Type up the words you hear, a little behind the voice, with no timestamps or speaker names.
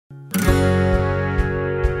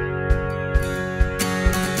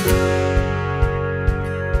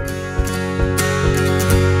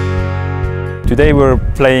Today we're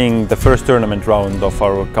playing the first tournament round of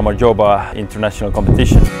our Gamarjoba international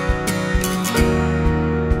competition.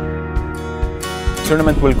 The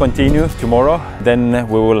tournament will continue tomorrow, then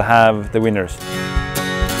we will have the winners.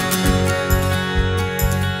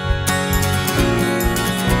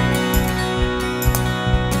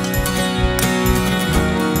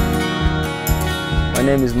 My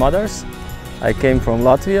name is Madars. I came from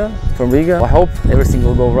Latvia, from Riga. I hope everything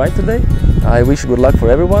will go right today. I wish good luck for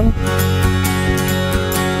everyone.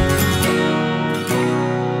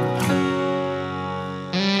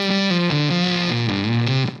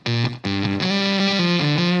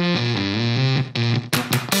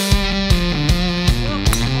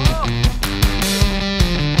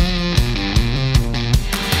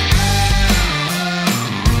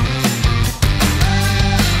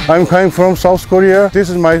 I'm coming from South Korea. This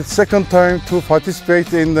is my second time to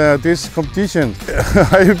participate in this competition.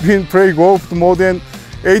 I've been playing golf more than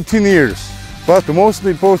 18 years. But the most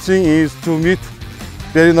important thing is to meet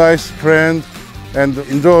very nice friends and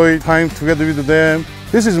enjoy time together with them.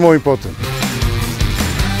 This is more important.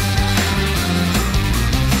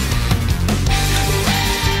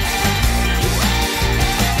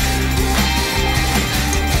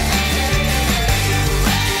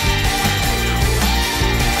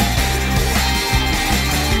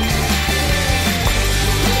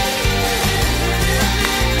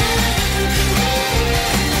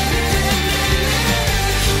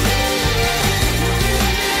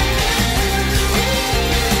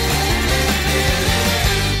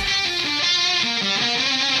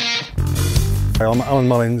 I'm Alan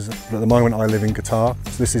Mullins. At the moment I live in Qatar.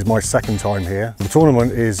 This is my second time here. The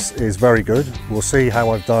tournament is very good. We'll see how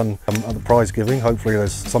I've done at the prize giving. Hopefully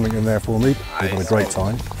there's something in there for me. We've had a great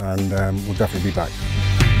time and we'll definitely be back.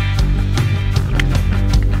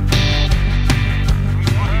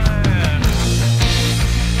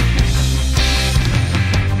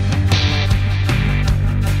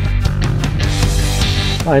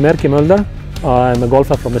 I'm Erkki Mölder. I'm a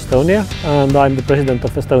golfer from Estonia and I'm the president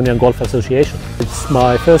of Estonian Golf Association. It's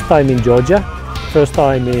my first time in Georgia, first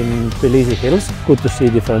time in Tbilisi Hills. Good to see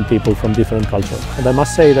different people from different cultures. And I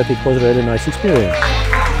must say that it was a really nice experience.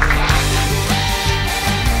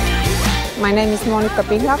 My name is Veronika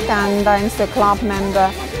Rastvortseva and I'm the club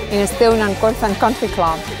member in Estonian Golf and Country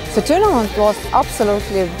Club. The tournament was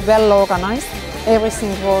absolutely well organized.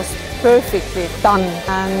 Everything was perfectly done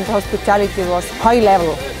and hospitality was high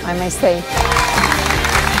level, I may say.